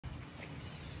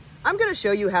I'm going to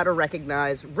show you how to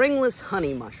recognize ringless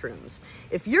honey mushrooms.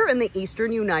 If you're in the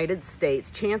eastern United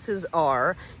States, chances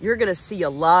are you're going to see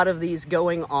a lot of these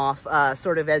going off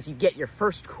sort of as you get your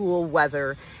first cool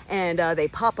weather, and they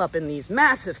pop up in these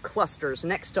massive clusters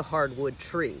next to hardwood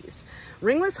trees.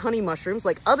 Ringless honey mushrooms,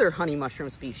 like other honey mushroom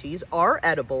species, are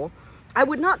edible. I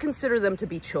would not consider them to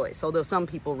be choice, although some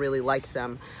people really like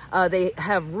them. They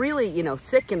have really,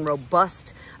 thick and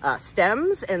robust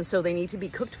stems, and so they need to be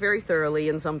cooked very thoroughly,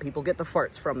 and some people get the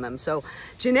farts from them. So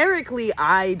generically,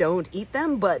 I don't eat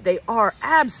them, but they are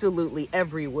absolutely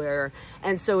everywhere.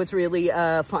 And so it's really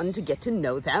fun to get to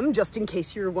know them, just in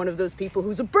case you're one of those people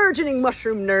who's a burgeoning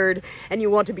mushroom nerd and you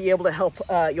want to be able to help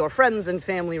your friends and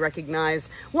family recognize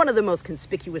one of the most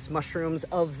conspicuous mushrooms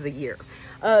of the year.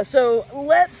 So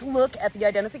let's look at the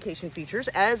identification features.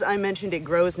 As I mentioned, it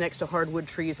grows next to hardwood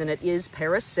trees and it is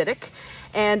parasitic.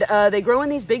 And they grow in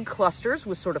these big clusters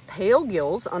with sort of pale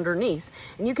gills underneath.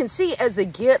 And you can see as they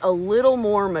get a little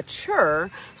more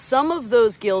mature, some of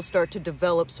those gills start to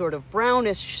develop sort of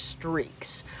brownish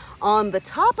streaks. On the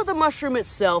top of the mushroom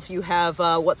itself, you have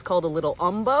what's called a little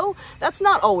umbo. That's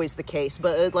not always the case,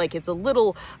 but it's a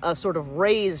little sort of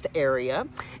raised area.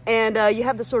 And you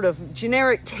have the sort of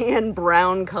generic tan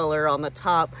brown color on the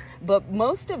top. But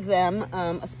most of them,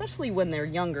 especially when they're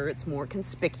younger, it's more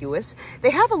conspicuous.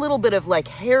 They have a little bit of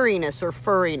hairiness or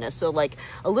furriness. So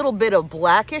a little bit of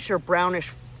blackish or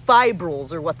brownish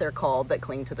fibrils are what they're called that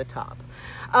cling to the top.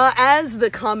 As the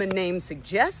common name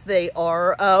suggests, they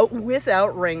are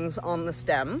without rings on the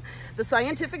stem. The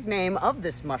scientific name of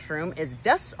this mushroom is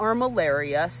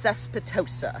Dearmillaria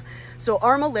caespitosa. So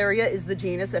Armillaria is the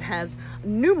genus that has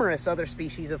numerous other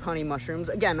species of honey mushrooms.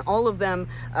 Again, all of them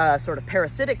sort of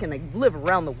parasitic and they live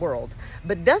around the world.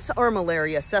 But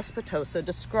Dearmillaria caespitosa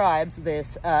describes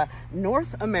this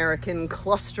North American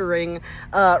clustering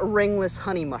ringless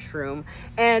honey mushroom.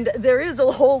 And there is a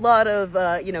whole lot of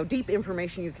deep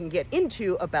information you can get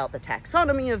into about the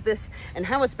taxonomy of this and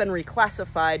how it's been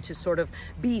reclassified to sort of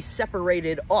be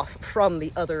separated off from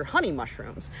the other honey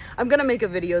mushrooms. I'm going to make a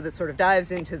video that sort of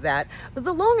dives into that, but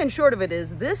the long and short of it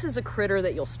is this is a critter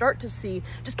that you'll start to see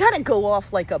just kind of go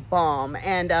off like a bomb.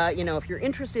 And if you're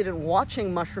interested in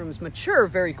watching mushrooms mature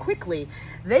very quickly,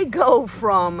 they go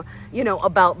from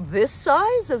about this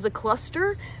size as a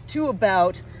cluster to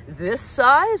about this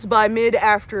size by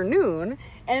mid-afternoon.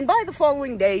 And by the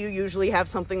following day, you usually have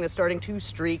something that's starting to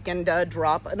streak and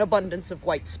drop an abundance of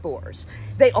white spores.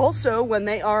 They also, when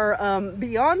they are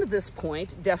beyond this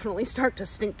point, definitely start to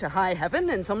stink to high heaven.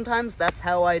 And sometimes that's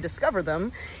how I discover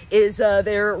them, is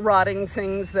they're rotting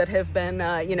things that have been,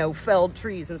 felled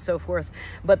trees and so forth.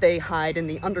 But they hide in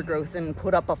the undergrowth and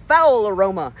put up a foul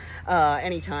aroma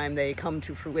anytime they come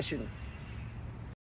to fruition.